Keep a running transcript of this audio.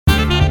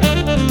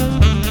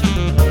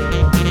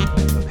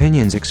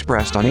opinions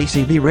expressed on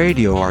ACB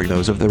Radio are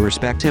those of the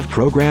respective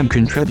program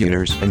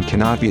contributors and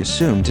cannot be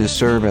assumed to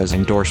serve as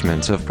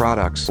endorsements of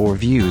products or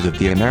views of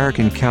the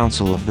American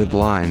Council of the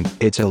Blind,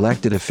 its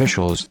elected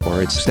officials,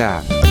 or its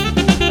staff.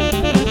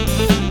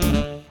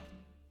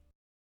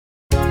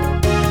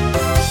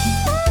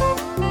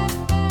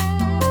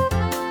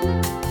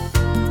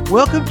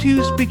 Welcome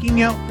to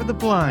Speaking Out for the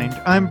Blind.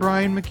 I'm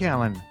Brian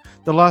McCallan.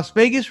 The Las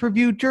Vegas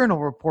Review-Journal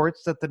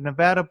reports that the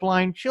Nevada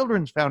Blind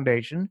Children's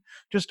Foundation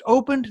just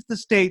opened the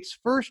state's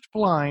first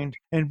blind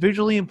and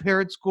visually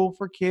impaired school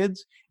for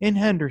kids in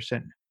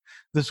Henderson.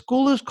 The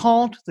school is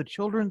called the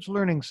Children's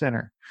Learning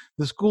Center.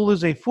 The school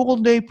is a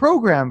full-day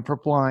program for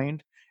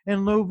blind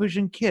and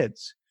low-vision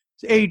kids,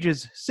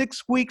 ages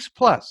 6 weeks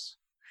plus.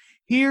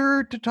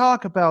 Here to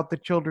talk about the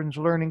Children's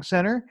Learning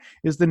Center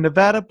is the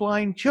Nevada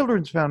Blind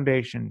Children's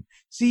Foundation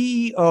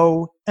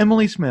CEO,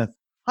 Emily Smith.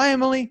 Hi,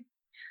 Emily.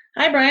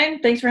 Hi, Brian.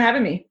 Thanks for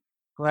having me.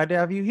 Glad to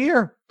have you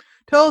here.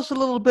 Tell us a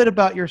little bit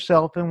about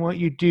yourself and what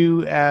you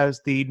do as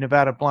the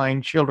Nevada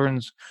Blind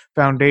Children's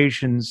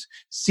Foundation's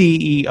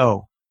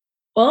CEO.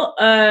 Well,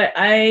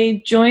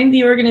 I joined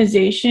the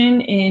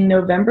organization in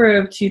November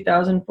of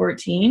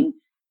 2014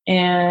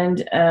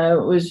 and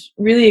was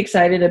really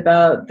excited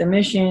about the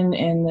mission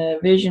and the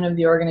vision of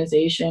the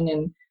organization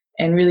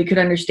and really could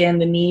understand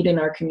the need in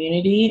our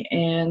community.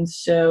 And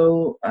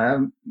so,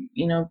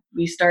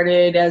 we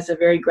started as a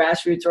very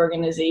grassroots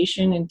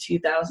organization in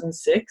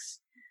 2006.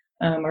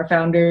 Our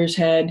founders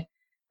had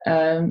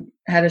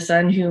a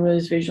son who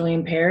was visually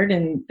impaired,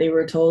 and they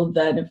were told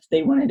that if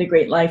they wanted a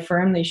great life for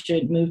him, they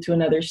should move to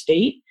another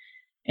state.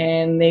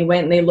 And they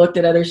went and they looked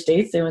at other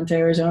states. They went to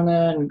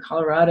Arizona and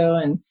Colorado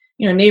and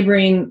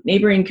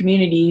neighboring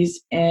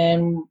communities,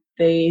 and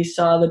they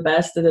saw the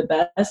best of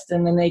the best,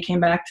 and then they came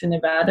back to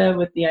Nevada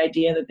with the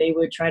idea that they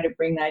would try to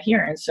bring that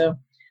here. And so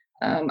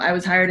I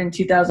was hired in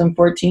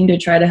 2014 to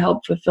try to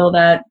help fulfill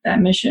that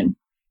mission.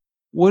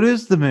 What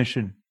is the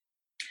mission?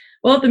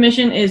 Well, the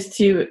mission is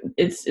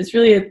it's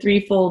really a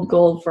threefold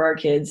goal for our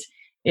kids.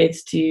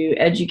 It's to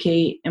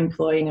educate,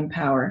 employ, and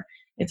empower.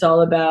 It's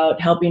all about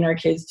helping our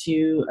kids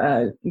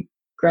to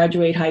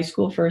graduate high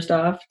school first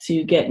off,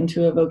 to get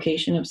into a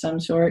vocation of some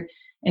sort,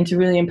 and to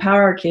really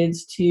empower our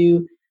kids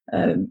to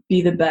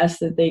be the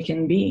best that they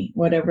can be,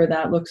 whatever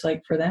that looks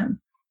like for them.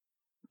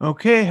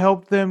 Okay,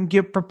 help them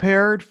get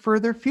prepared for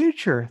their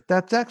future.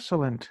 That's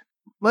excellent.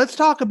 Let's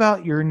talk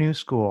about your new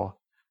school.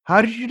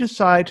 How did you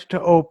decide to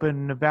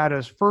open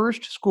Nevada's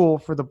first school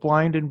for the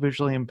blind and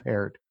visually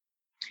impaired?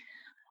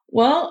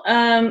 Well,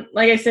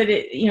 like I said,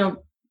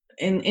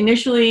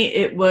 initially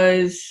it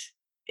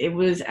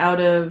was out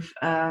of,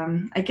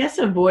 I guess,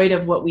 a void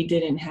of what we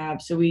didn't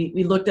have. So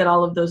we looked at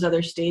all of those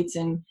other states,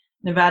 and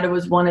Nevada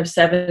was one of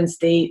 7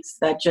 states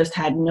that just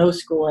had no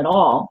school at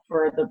all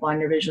for the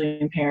blind or visually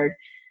impaired.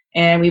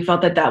 And we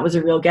felt that that was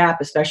a real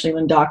gap, especially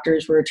when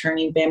doctors were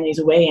turning families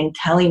away and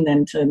telling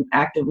them to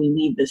actively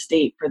leave the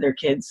state for their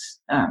kids'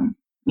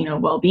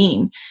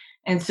 well-being.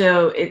 And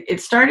so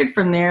it started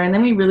from there, and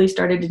then we really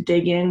started to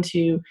dig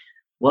into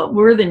what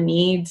were the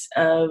needs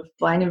of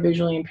blind and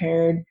visually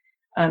impaired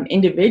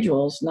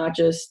individuals, not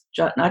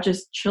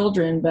just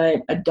children,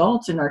 but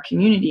adults in our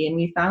community. And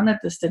we found that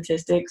the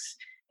statistics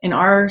in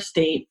our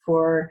state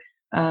for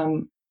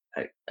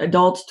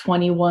adults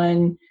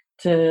 21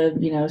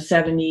 to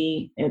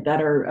 70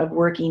 that are of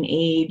working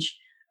age,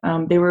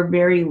 they were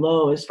very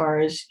low as far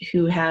as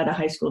who had a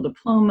high school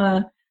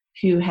diploma,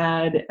 who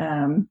had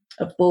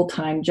a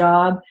full-time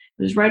job.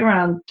 It was right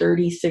around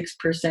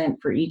 36%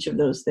 for each of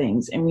those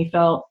things. And we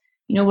felt,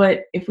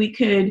 if we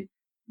could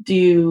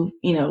do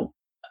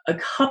a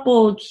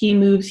couple key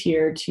moves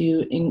here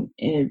to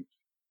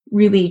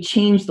really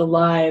change the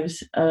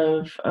lives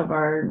of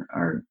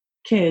our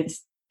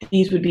kids,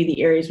 these would be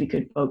the areas we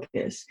could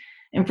focus.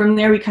 And from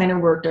there, we kind of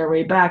worked our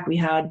way back. We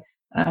had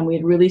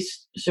really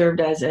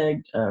served as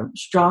a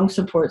strong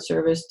support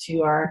service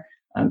to our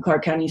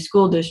Clark County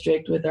School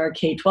District with our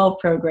K-12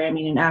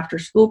 programming and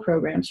after-school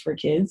programs for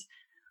kids.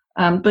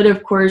 But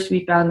of course,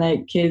 we found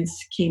that kids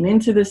came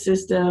into the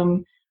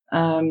system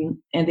and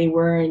they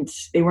weren't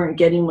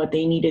getting what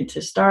they needed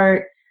to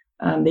start.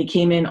 They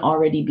came in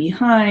already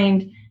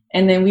behind,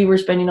 and then we were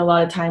spending a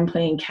lot of time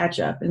playing catch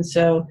up. And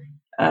so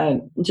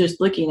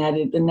just looking at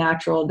it, the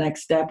natural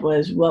next step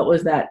was, what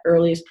was that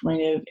earliest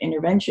point of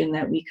intervention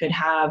that we could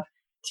have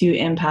to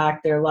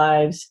impact their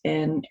lives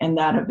and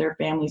that of their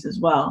families as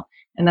well.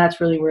 And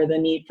that's really where the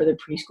need for the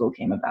preschool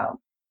came about.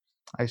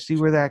 I see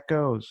where that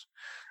goes.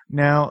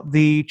 Now,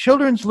 the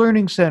Children's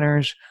Learning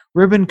Center's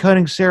ribbon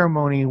cutting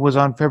ceremony was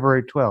on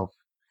February 12th,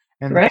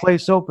 and Correct. The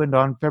place opened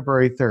on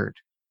February 3rd.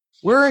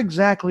 Where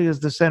exactly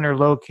is the center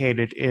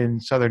located in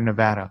southern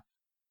Nevada?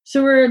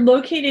 So we're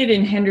located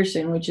in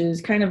Henderson, which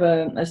is kind of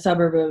a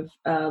suburb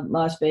of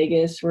Las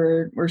Vegas.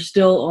 We're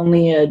still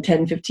only a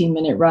 10-15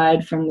 minute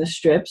ride from the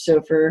Strip.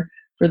 So for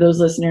those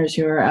listeners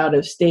who are out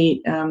of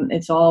state,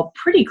 it's all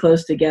pretty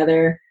close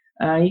together.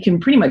 You can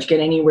pretty much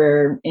get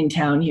anywhere in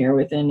town here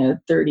within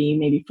a 30,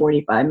 maybe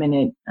 45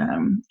 minute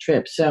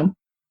trip. So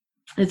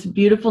it's a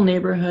beautiful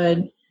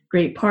neighborhood,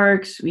 great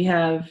parks. We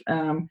have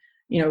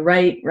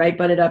right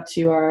butted up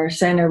to our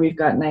center. We've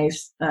got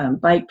nice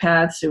bike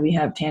paths, so we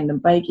have tandem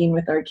biking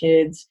with our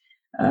kids.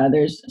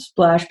 There's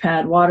splash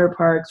pad water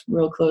parks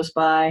real close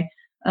by.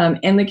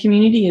 And the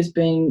community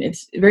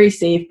it's very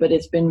safe, but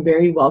it's been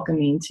very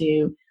welcoming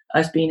to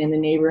us being in the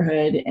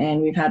neighborhood,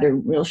 and we've had a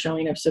real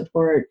showing of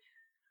support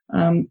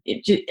from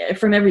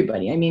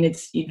everybody. I mean,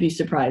 you'd be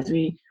surprised.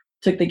 We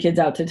took the kids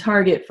out to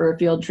Target for a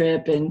field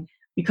trip, and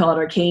we call it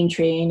our cane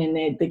train,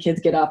 and the kids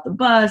get off the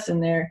bus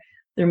and they're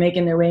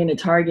making their way into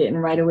Target,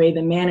 and right away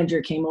the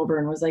manager came over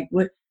and was like,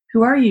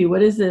 who are you?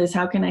 What is this?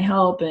 How can I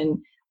help? And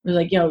we're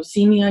like,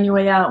 see me on your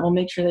way out. We'll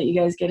make sure that you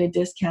guys get a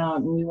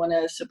discount, and we want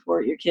to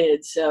support your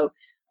kids. So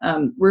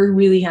we're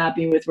really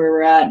happy with where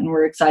we're at, and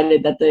we're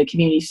excited that the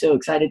community is so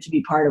excited to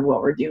be part of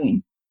what we're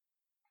doing.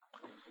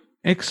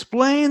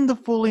 Explain the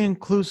fully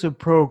inclusive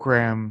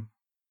program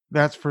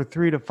that's for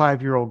 3 to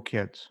 5-year-old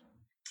kids.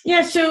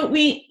 Yeah, so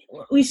we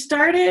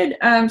started,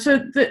 so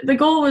the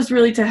goal was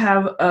really to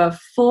have a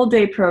full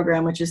day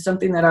program, which is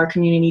something that our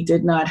community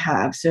did not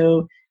have.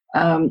 So,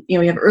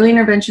 we have early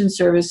intervention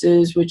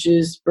services, which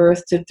is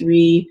birth to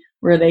 3,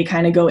 where they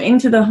kind of go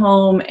into the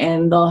home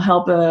and they'll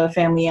help a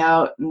family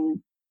out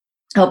and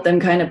help them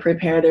kind of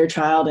prepare their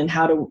child and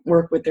how to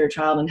work with their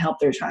child and help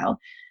their child.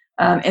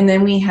 And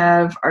then we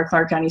have our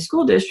Clark County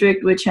School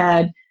District, which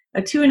had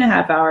a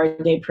 2.5-hour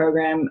day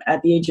program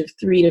at the age of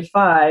 3 to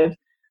 5,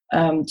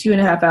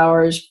 2.5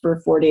 hours for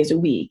 4 days a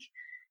week.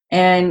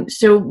 And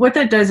so what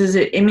that does is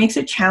it makes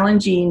it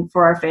challenging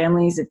for our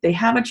families if they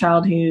have a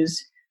child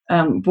who's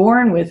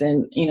born with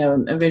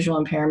a visual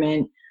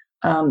impairment.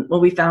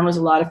 What we found was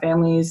a lot of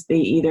families, they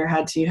either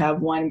had to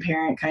have one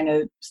parent kind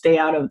of stay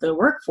out of the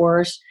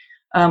workforce,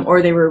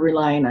 or they were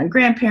relying on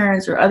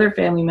grandparents or other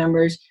family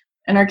members,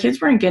 and our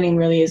kids weren't getting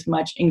really as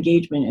much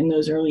engagement in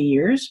those early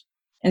years.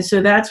 And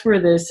so that's where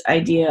this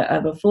idea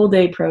of a full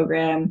day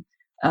program,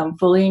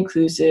 fully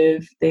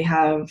inclusive, they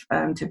have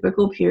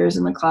typical peers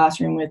in the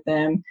classroom with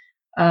them,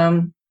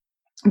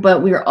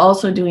 but we're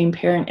also doing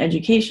parent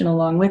education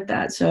along with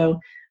that. So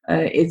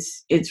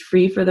it's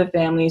free for the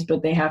families,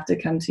 but they have to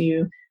come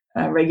to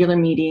regular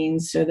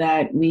meetings so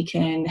that we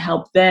can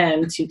help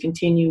them to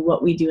continue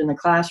what we do in the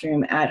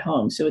classroom at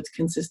home. So it's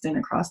consistent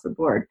across the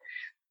board.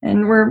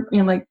 And we're,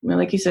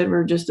 like you said,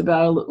 we're just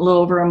about a little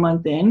over a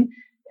month in,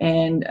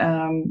 and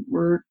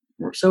we're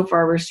so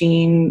far we're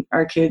seeing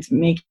our kids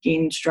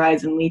making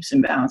strides and leaps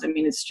and bounds. I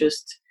mean,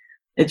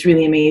 it's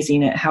really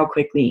amazing at how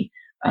quickly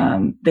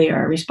they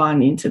are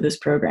responding to this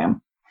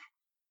program.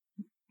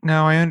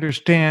 Now, I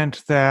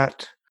understand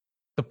that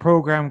the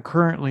program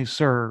currently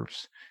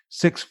serves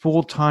 6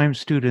 full-time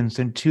students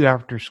and 2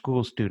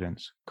 after-school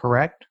students,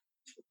 correct?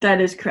 That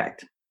is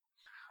correct.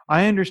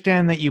 I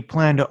understand that you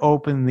plan to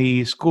open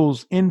the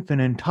school's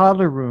infant and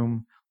toddler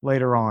room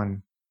later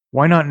on.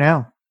 Why not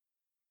now?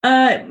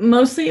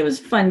 Mostly it was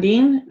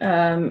funding.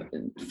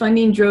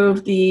 Funding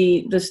drove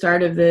the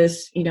start of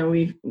this.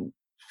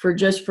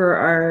 For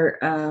our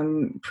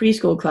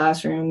preschool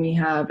classroom, we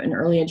have an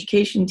early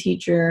education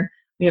teacher,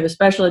 we have a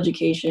special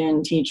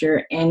education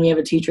teacher, and we have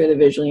a teacher of the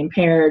visually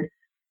impaired,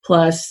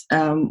 plus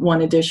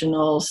one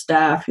additional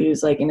staff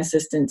who's like an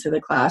assistant to the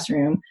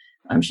classroom.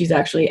 She's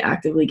actually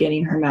actively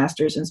getting her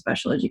master's in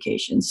special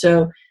education.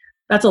 So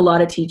that's a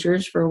lot of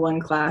teachers for one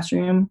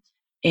classroom.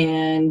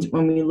 And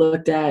when we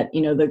looked at,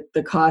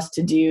 the cost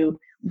to do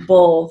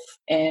both,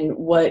 and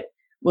what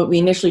we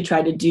initially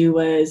tried to do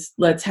was,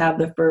 let's have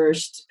the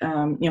first,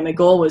 my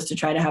goal was to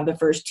try to have the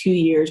first 2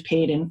 years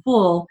paid in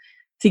full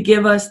to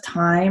give us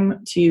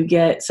time to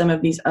get some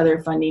of these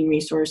other funding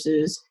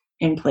resources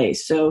in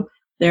place. So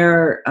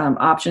there are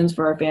options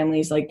for our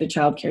families like the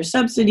child care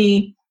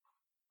subsidy.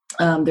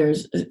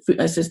 There's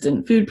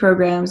assistant food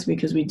programs,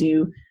 because we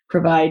do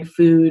provide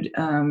food,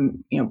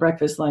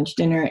 breakfast, lunch,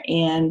 dinner,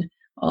 and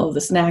all of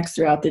the snacks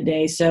throughout the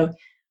day. So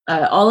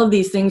all of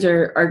these things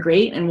are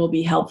great and will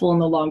be helpful in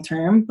the long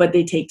term, but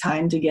they take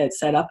time to get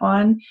set up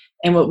on.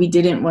 And what we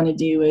didn't want to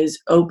do is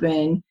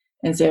open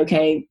and say,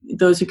 okay,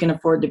 those who can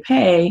afford to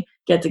pay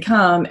get to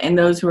come, and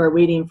those who are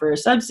waiting for a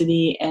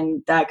subsidy,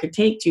 and that could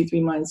take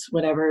 2-3 months,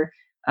 whatever,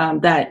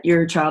 that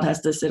your child has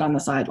to sit on the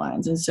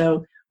sidelines. And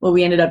so what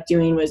we ended up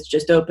doing was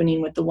just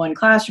opening with the one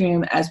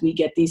classroom as we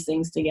get these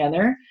things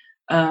together.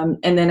 And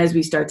then as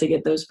we start to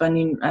get those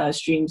funding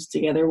streams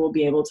together, we'll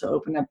be able to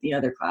open up the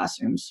other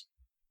classrooms.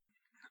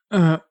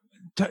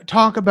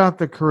 Talk about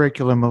the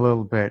curriculum a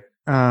little bit.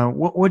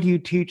 What do you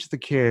teach the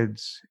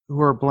kids who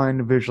are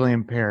blind and visually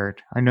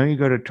impaired? I know you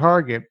go to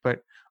Target, but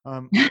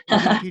what do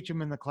you teach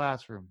them in the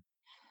classroom?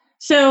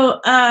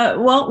 So,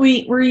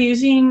 we're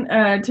using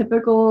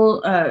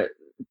typical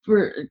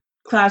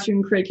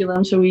classroom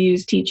curriculum. So we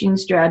use teaching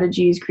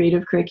strategies,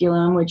 creative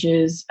curriculum, which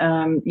is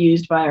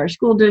used by our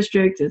school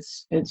district.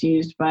 It's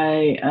used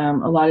by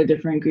a lot of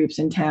different groups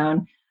in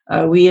town.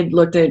 We had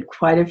looked at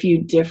quite a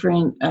few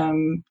different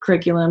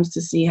curriculums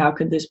to see how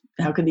could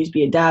these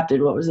be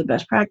adapted. What was the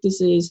best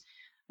practices?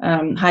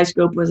 High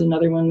Scope was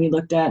another one we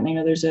looked at, and I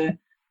know there's a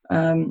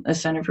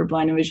Center for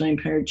Blind and Visually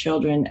Impaired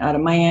Children out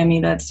of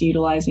Miami that's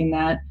utilizing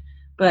that.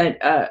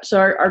 But so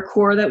our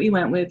core that we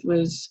went with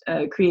was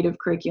creative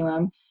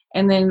curriculum.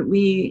 And then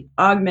we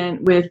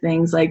augment with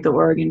things like the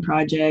Oregon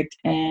Project,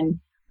 and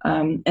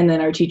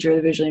then our teacher of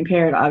the visually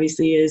impaired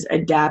obviously is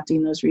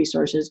adapting those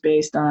resources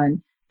based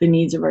on the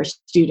needs of our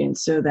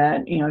students, so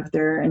that, you know, if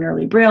they're an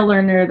early Braille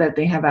learner, that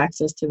they have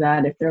access to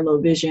that. If they're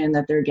low vision,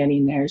 that they're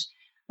getting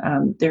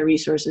their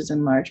resources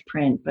in large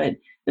print. But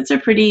it's a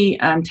pretty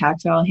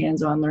tactile,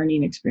 hands-on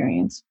learning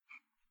experience.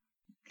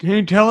 Can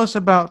you tell us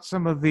about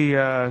some of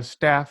the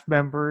staff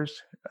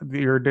members,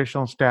 your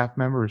additional staff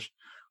members,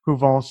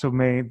 who've also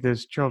made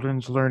this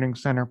Children's Learning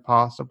Center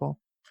possible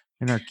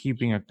and are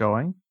keeping it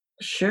going?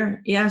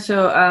 Sure. Yeah.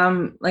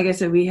 So, like I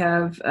said, we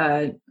have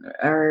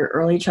our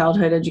early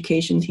childhood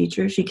education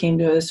teacher. She came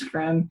to us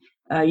from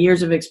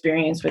years of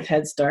experience with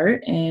Head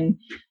Start, and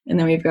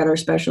then we've got our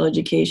special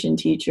education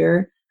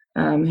teacher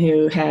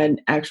who she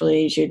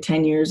had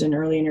 10 years in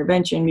early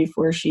intervention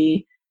before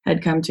she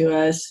had come to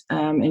us,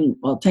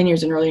 10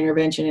 years in early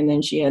intervention, and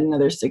then she had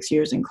another 6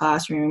 years in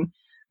classroom,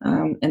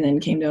 and then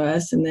came to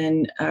us. And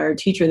then our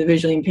teacher, the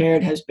visually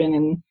impaired, has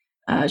been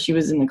she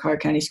was in the Carr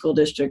County School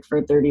District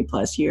for 30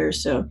 plus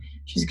years. So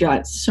she's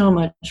got so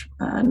much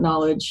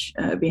knowledge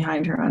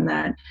behind her on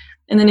that.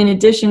 And then in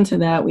addition to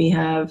that, we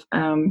have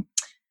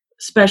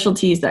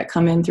specialties that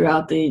come in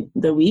throughout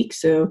the week.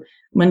 So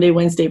Monday,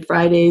 Wednesday,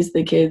 Fridays,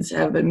 the kids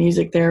have a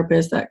music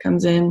therapist that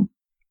comes in.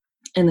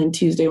 And then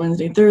Tuesday,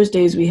 Wednesday,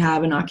 Thursdays, we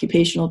have an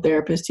occupational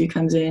therapist who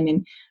comes in,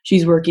 and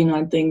she's working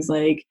on things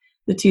like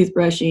the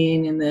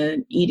toothbrushing and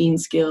the eating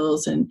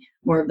skills and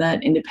more of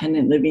that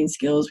independent living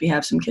skills. We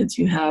have some kids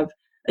who have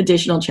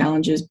additional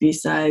challenges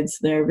besides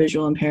their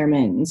visual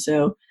impairment. And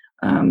so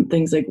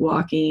things like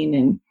walking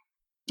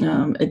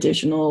and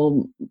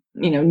additional,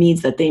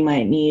 needs that they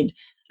might need,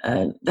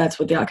 that's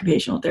what the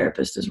occupational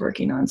therapist is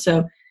working on.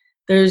 So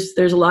there's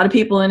a lot of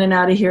people in and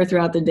out of here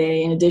throughout the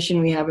day. In addition,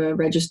 we have a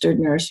registered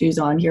nurse who's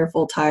on here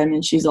full time,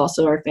 and she's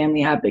also our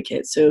family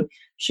advocate. So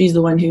she's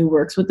the one who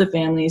works with the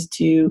families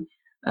to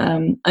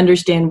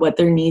understand what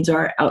their needs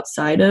are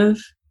outside of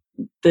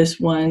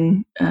this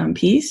one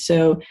piece.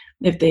 So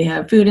if they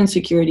have food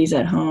insecurities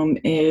at home,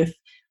 if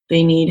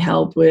they need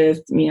help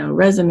with,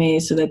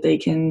 resumes so that they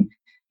can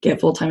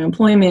get full-time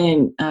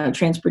employment,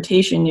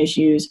 transportation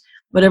issues,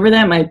 whatever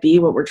that might be,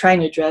 what we're trying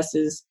to address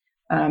is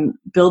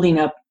building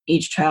up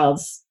each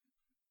child's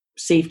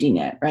safety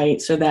net,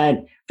 right? So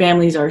that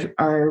families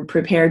are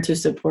prepared to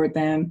support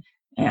them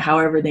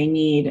however they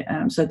need,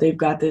 so that they've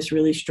got this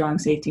really strong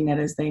safety net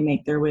as they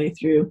make their way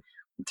through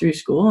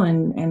school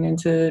and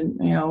into,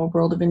 a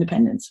world of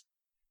independence.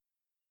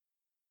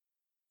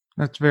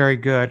 That's very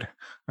good.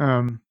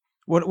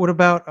 What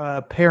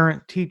about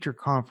parent-teacher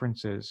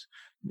conferences?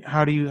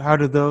 How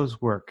do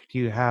those work? Do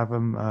you have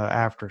them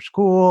after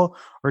school,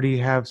 or do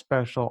you have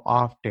special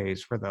off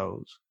days for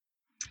those?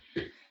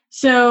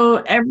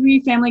 So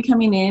every family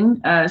coming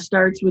in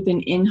starts with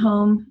an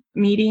in-home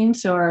meeting.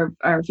 So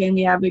our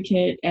family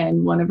advocate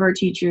and one of our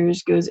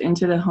teachers goes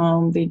into the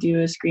home. They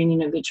do a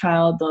screening of the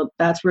child.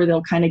 That's where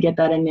they'll kind of get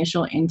that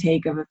initial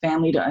intake of a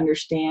family to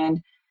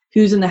understand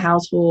who's in the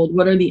household,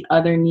 what are the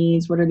other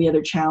needs, what are the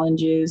other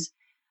challenges.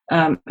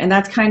 And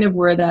that's kind of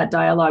where that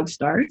dialogue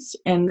starts.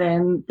 And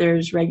then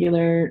there's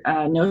regular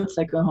notes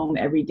that go home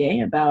every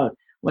day about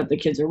what the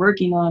kids are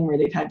working on, where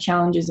they've had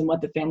challenges, and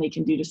what the family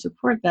can do to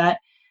support that.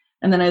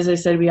 And then, as I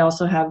said, we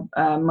also have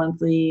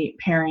monthly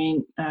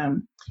parent,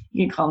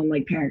 you can call them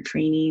like parent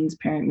trainings,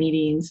 parent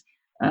meetings,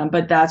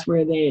 but that's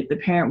where the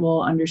parent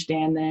will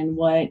understand then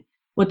what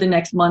the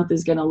next month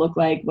is going to look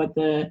like, what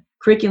the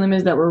curriculum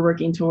is that we're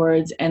working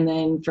towards. And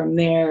then from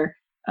there,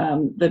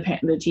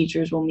 the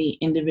teachers will meet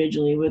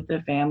individually with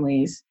the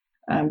families,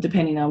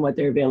 depending on what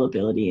their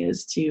availability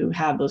is, to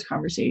have those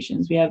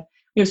conversations. We have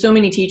so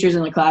many teachers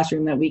in the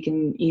classroom that we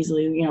can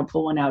easily,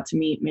 pull one out to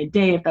meet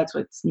midday if that's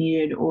what's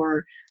needed,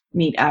 or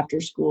meet after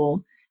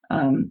school,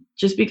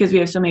 just because we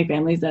have so many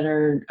families that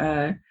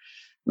are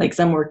like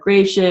some work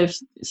grave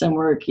shifts, some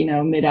work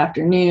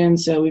mid-afternoon,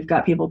 so we've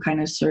got people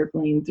kind of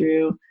circling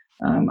through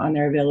on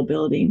their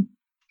availability.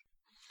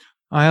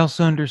 I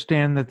also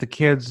understand that the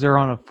kids are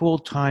on a full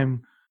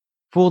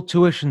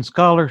tuition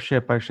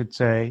scholarship, I should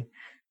say,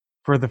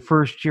 for the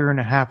first year and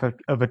a half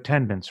of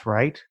attendance,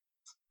 right?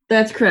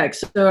 That's correct.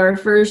 So our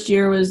first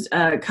year was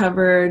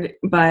covered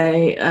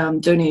by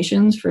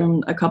donations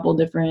from a couple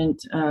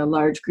different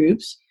large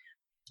groups.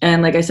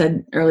 And like I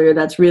said earlier,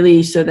 that's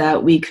really so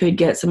that we could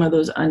get some of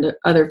those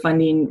other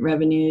funding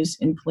revenues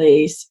in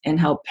place and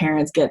help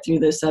parents get through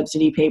the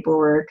subsidy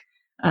paperwork,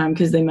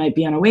 because they might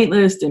be on a wait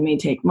list. It may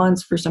take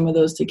months for some of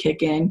those to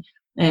kick in.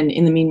 And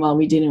in the meanwhile,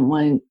 we didn't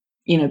want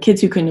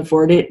kids who couldn't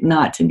afford it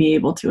not to be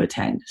able to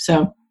attend.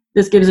 So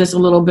this gives us a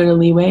little bit of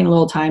leeway and a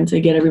little time to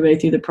get everybody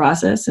through the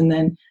process, and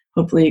then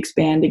hopefully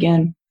expand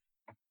again.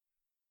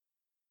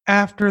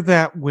 After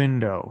that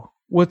window,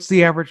 what's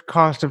the average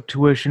cost of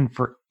tuition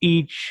for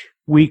each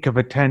week of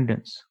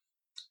attendance?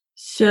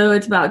 So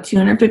it's about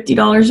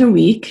 $250 a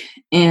week,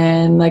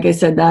 and like I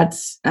said,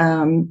 that's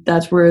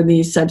where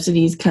these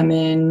subsidies come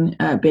in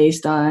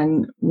based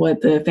on what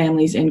the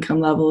family's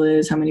income level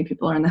is, how many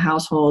people are in the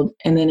household,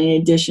 and then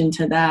in addition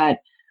to that,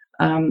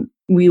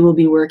 we will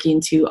be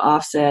working to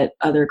offset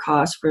other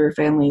costs for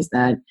families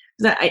that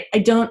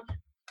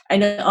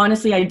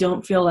honestly I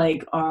don't feel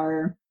like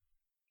our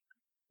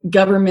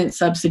government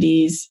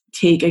subsidies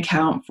take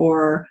account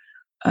for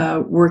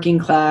working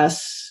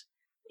class,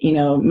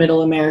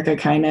 middle America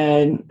kind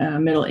of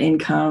middle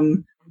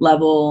income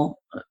level,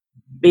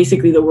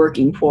 basically the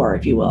working poor,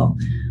 if you will.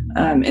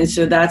 And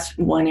so that's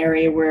one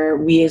area where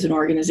we as an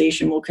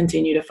organization will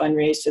continue to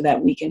fundraise so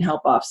that we can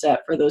help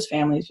offset for those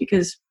families,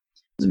 because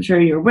as I'm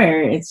sure you're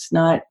aware, it's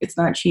not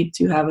cheap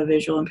to have a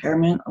visual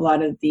impairment. A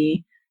lot of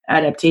the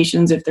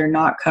adaptations, if they're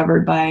not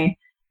covered by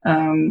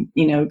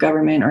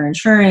government or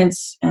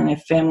insurance, and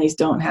if families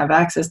don't have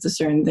access to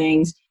certain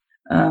things,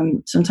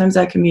 sometimes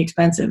that can be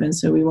expensive. And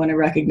so we want to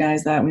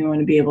recognize that. We want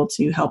to be able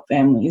to help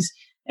families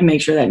and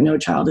make sure that no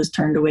child is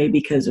turned away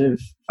because of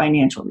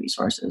financial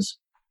resources.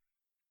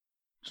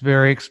 It's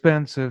very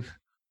expensive.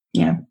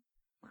 Yeah.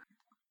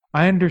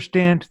 I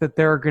understand that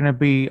there are going to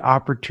be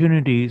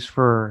opportunities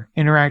for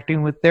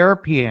interacting with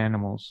therapy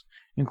animals,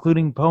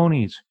 including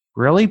ponies.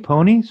 Really?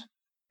 Ponies?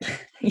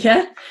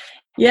 Yeah,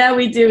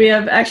 we do. We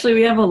have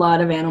a lot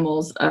of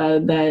animals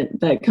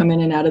that come in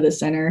and out of the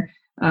center.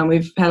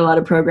 We've had a lot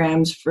of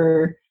programs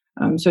for,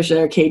 especially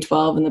our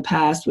K-12 in the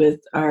past,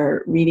 with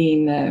our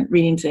reading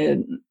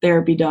to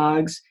therapy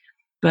dogs.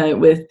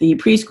 But with the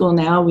preschool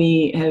now,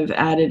 we have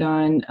added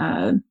on.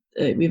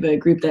 We have a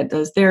group that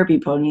does therapy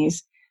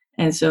ponies,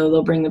 and so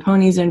they'll bring the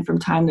ponies in from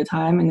time to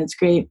time, and it's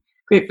great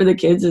for the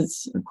kids.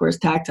 It's of course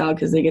tactile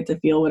because they get to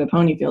feel what a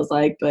pony feels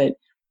like, but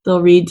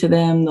they'll read to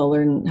them. They'll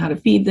learn how to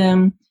feed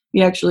them.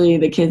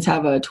 The kids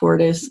have a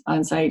tortoise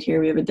on site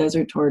here. We have a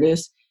desert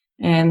tortoise,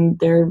 and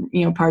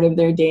part of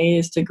their day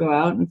is to go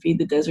out and feed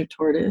the desert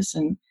tortoise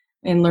and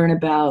learn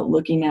about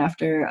looking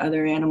after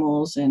other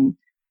animals and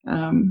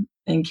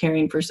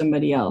caring for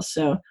somebody else.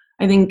 So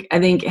I think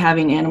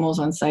having animals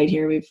on site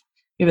here, we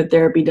have a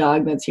therapy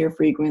dog that's here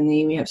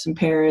frequently. We have some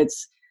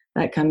parrots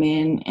that come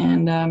in,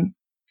 and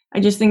I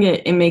just think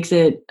it makes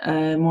it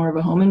more of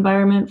a home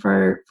environment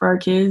for our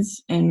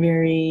kids, and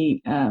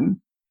very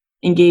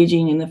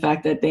engaging in the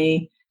fact that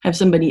they have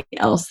somebody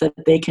else that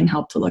they can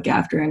help to look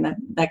after, and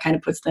that kind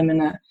of puts them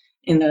in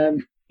a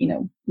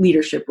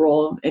leadership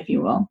role, if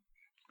you will.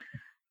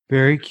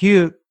 Very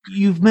cute.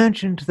 You've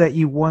mentioned that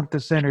you want the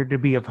center to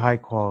be of high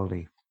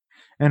quality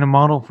and a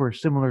model for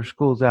similar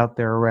schools out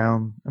there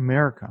around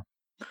America.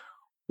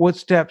 What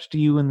steps do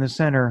you and the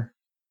center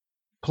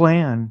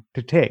plan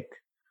to take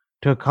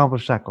to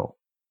accomplish that goal?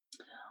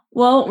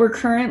 Well, we're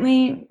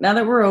currently, now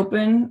that we're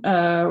open,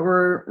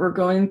 we're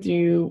going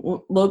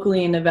through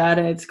locally in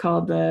Nevada. It's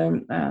called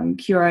the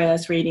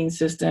QRIS rating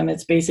system.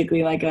 It's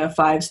basically like a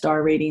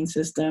 5-star rating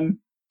system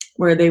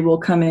where they will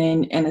come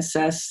in and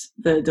assess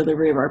the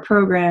delivery of our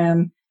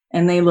program,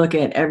 and they look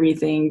at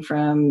everything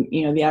from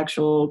the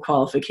actual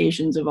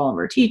qualifications of all of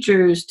our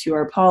teachers to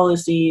our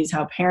policies,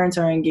 how parents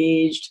are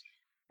engaged.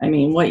 I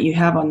mean, what you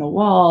have on the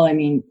wall. I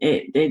mean,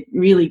 it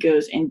really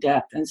goes in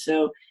depth, and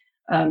so.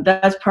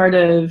 That's part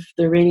of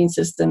the rating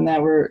system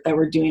that we're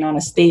doing on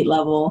a state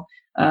level.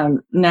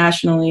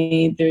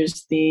 Nationally,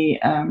 there's the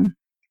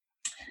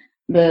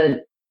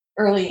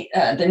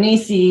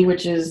NAEYC,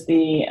 which is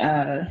the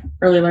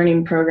Early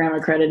Learning Program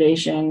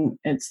Accreditation.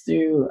 It's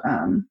through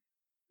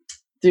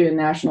a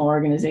national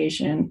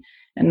organization,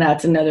 and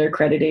that's another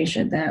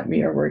accreditation that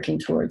we are working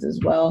towards as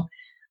well.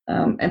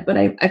 But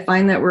I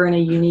find that we're in a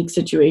unique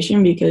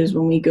situation, because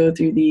when we go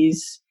through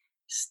these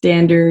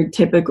standard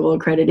typical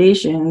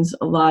accreditations,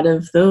 a lot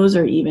of those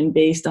are even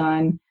based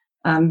on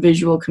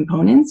visual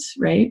components,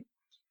 right?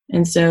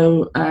 And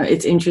so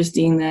it's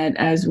interesting that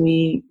as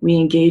we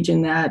engage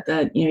in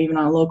that even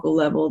on a local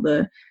level,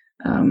 the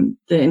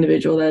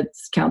individual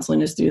that's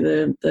counseling us through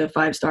the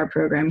 5-star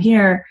program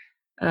here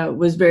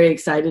was very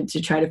excited to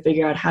try to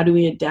figure out how do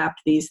we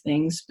adapt these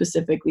things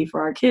specifically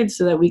for our kids,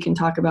 so that we can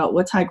talk about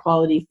what's high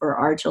quality for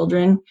our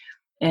children,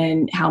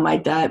 and how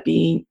might that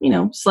be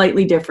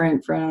slightly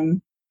different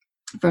from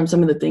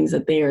some of the things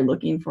that they are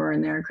looking for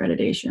in their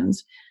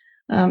accreditations.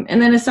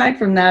 And then aside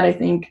from that, I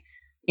think,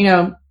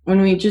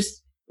 when we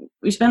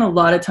spent a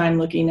lot of time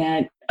looking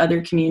at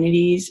other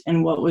communities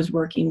and what was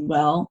working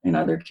well in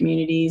other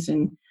communities,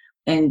 and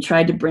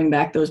tried to bring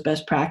back those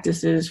best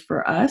practices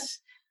for us.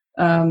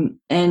 And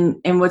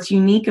what's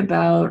unique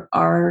about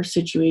our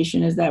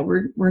situation is that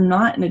we're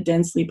not in a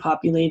densely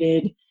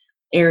populated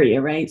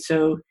area, right?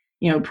 So,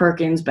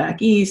 Perkins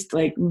back east,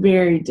 like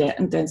very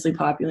densely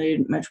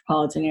populated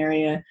metropolitan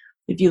area.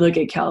 If you look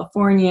at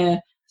California,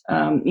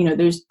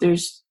 there's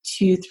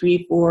 2,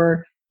 3,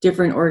 4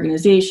 different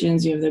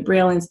organizations. You have the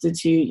Braille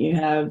Institute, you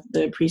have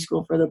the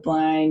Preschool for the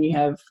Blind, you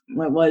have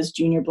what was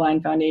Junior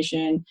Blind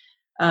Foundation.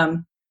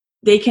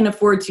 They can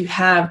afford to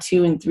have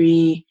 2 and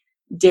 3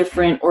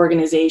 different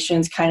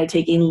organizations kind of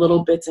taking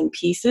little bits and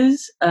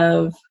pieces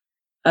of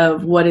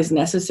what is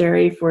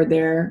necessary for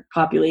their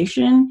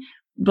population,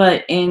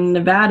 But in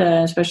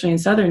Nevada, especially in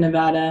Southern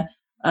Nevada,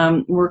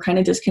 we're kind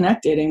of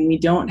disconnected and we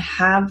don't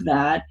have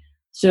that.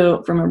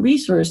 So from a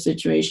resource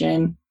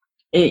situation,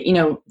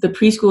 the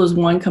preschool is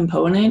one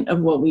component of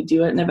what we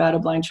do at Nevada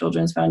Blind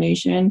Children's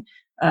Foundation.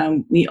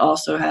 We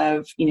also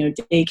have,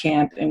 day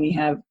camp, and we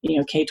have,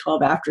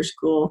 K-12 after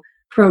school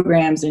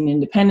programs and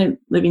independent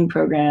living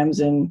programs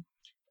and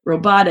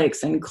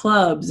robotics and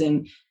clubs.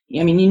 And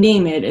you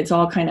name it, it's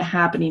all kind of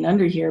happening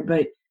under here.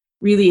 But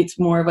really, it's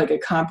more of like a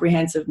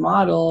comprehensive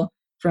model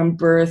from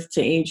birth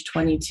to age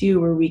 22,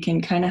 where we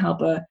can kind of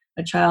help a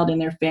child and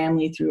their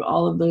family through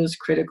all of those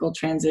critical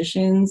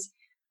transitions.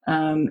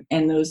 And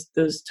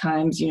those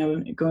times,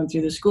 going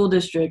through the school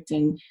district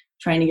and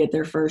trying to get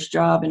their first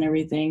job and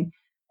everything.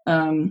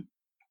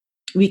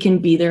 We can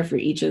be there for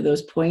each of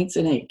those points,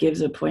 and it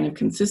gives a point of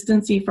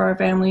consistency for our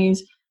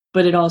families,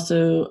 but it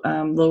also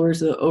lowers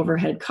the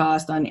overhead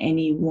cost on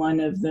any one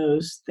of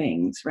those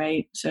things,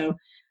 right? So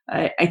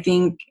I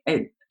think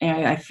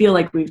I feel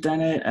like we've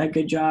done a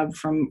good job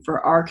for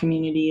our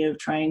community of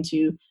trying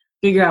to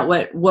figure out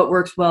what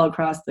works well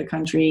across the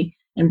country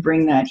and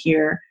bring that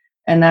here.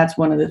 And that's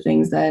one of the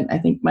things that I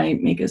think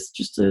might make us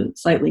just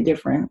slightly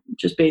different,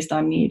 just based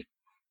on need.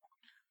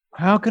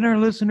 How can our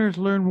listeners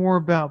learn more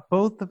about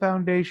both the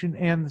foundation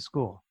and the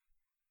school?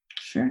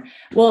 Sure.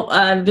 Well,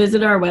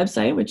 visit our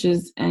website, which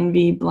is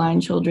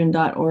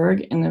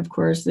nvblindchildren.org. And of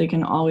course, they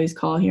can always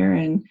call here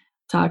and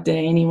talk to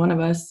any one of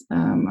us.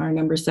 Our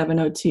number is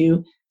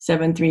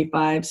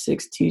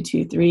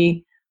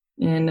 702-735-6223.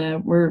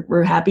 And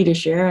we're happy to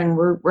share, and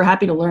we're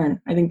happy to learn.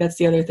 I think that's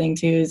the other thing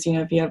too, is,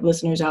 if you have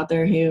listeners out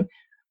there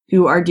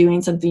who are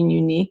doing something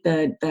unique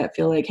that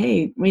feel like,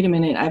 hey, wait a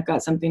minute, I've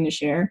got something to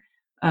share.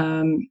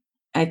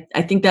 I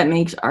think that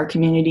makes our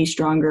community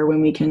stronger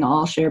when we can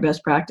all share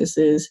best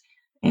practices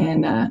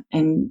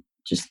and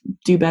just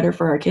do better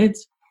for our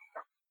kids.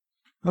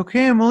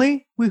 Okay,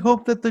 Emily, we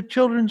hope that the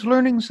Children's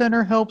Learning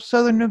Center helps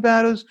Southern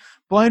Nevada's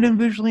blind and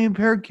visually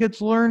impaired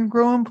kids learn,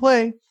 grow, and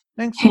play.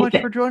 Thanks so much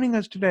for joining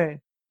us today.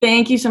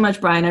 Thank you so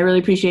much, Brian. I really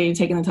appreciate you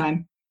taking the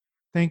time.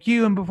 Thank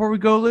you. And before we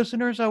go,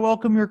 listeners, I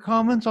welcome your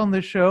comments on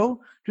this show.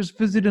 Just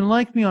visit and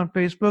like me on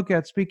Facebook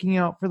at Speaking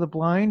Out for the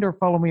Blind, or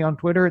follow me on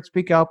Twitter at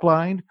Speak Out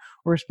Blind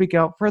or Speak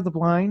Out for the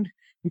Blind.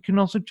 You can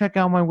also check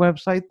out my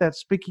website,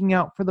 that's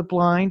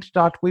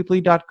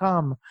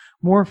speakingoutfortheblind.weebly.com.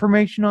 More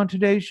information on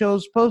today's show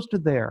is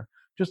posted there.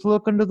 Just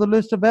look under the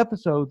list of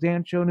episodes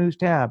and show news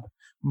tab.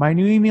 My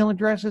new email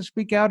address is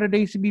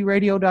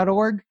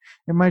speakout@acbradio.org,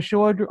 and my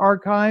show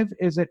archive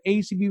is at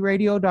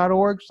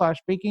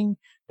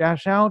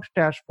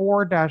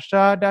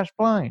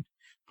acbradio.org/speaking-out-for-blind.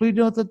 Please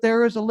note that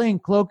there is a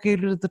link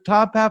located at the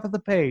top half of the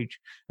page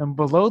and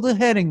below the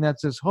heading that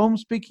says Home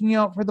Speaking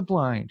Out for the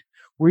Blind,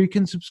 where you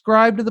can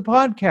subscribe to the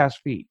podcast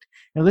feed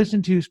and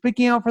listen to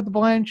Speaking Out for the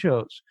Blind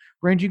shows,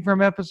 ranging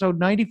from episode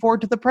 94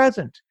 to the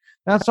present.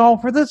 That's all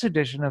for this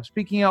edition of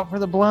Speaking Out for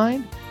the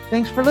Blind.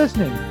 Thanks for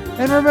listening,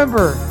 and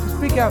remember to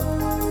speak out.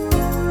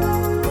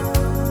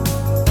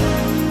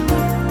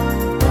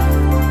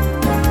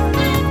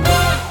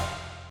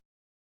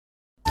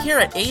 Here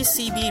at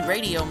ACB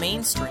Radio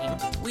Mainstream,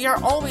 we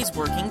are always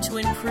working to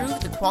improve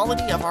the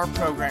quality of our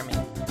programming.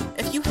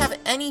 If you have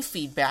any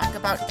feedback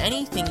about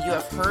anything you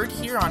have heard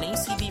here on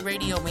ACB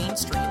Radio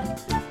Mainstream,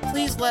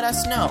 please let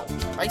us know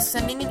by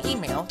sending an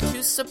email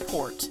to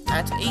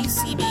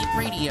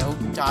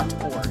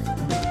support@acbradio.org.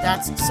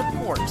 That's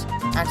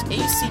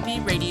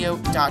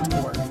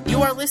support@acbradio.org.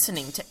 You are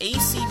listening to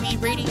ACB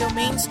Radio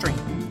Mainstream,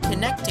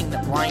 connecting the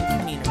blind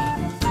community.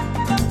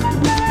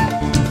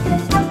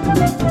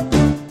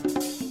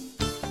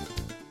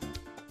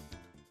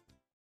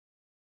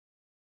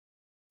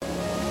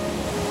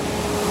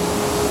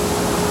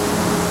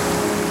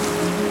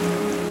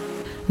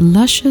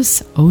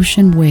 Luscious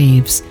ocean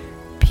waves,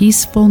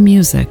 peaceful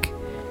music,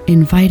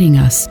 inviting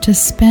us to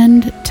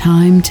spend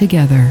time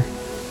together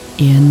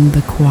in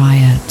the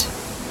quiet.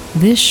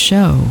 This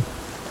show,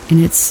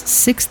 in its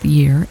 6th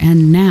year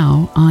and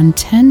now on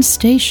 10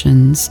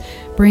 stations,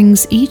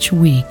 brings each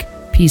week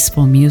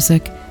peaceful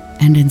music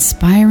and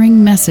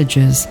inspiring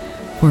messages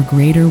for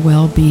greater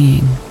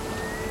well-being.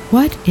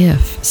 What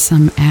if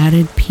some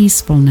added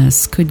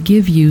peacefulness could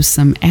give you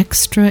some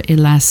extra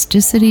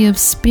elasticity of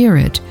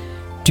spirit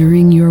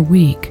during your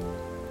week?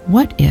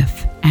 What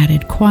if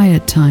added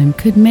quiet time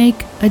could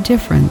make a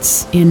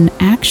difference in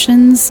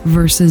actions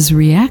versus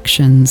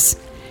reactions,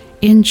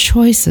 in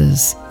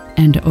choices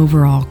and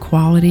overall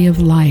quality of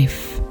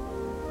life?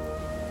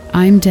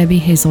 I'm Debbie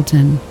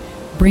Hazelton,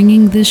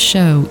 bringing this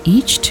show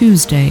each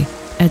Tuesday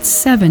at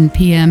 7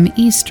 p.m.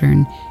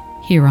 Eastern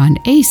here on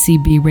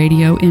ACB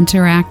Radio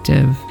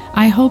Interactive.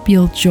 I hope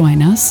you'll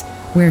join us,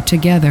 where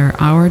together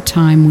our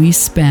time we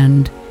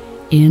spend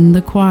in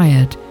the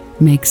quiet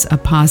makes a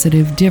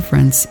positive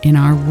difference in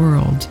our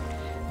world.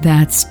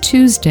 That's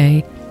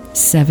Tuesday,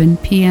 7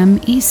 p.m.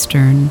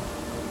 Eastern,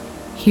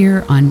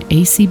 here on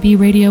ACB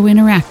Radio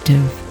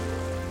Interactive,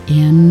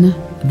 in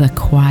the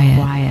quiet.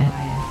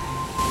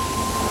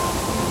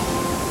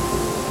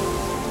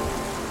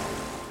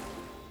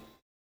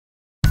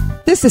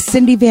 This This is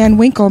Cindy Van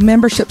Winkle,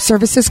 Membership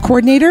Services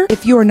Coordinator.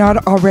 If you are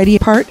not already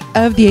part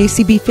of the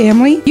ACB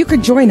family, you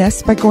can join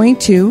us by going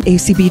to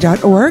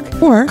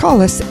acb.org or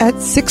call us at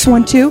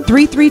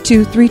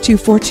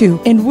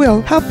 612-332-3242, and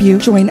we'll help you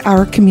join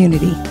our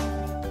community.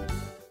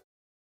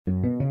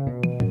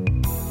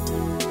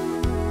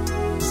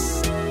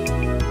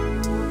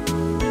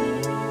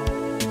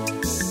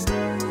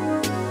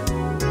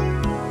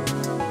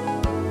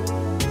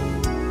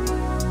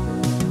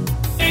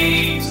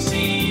 ACB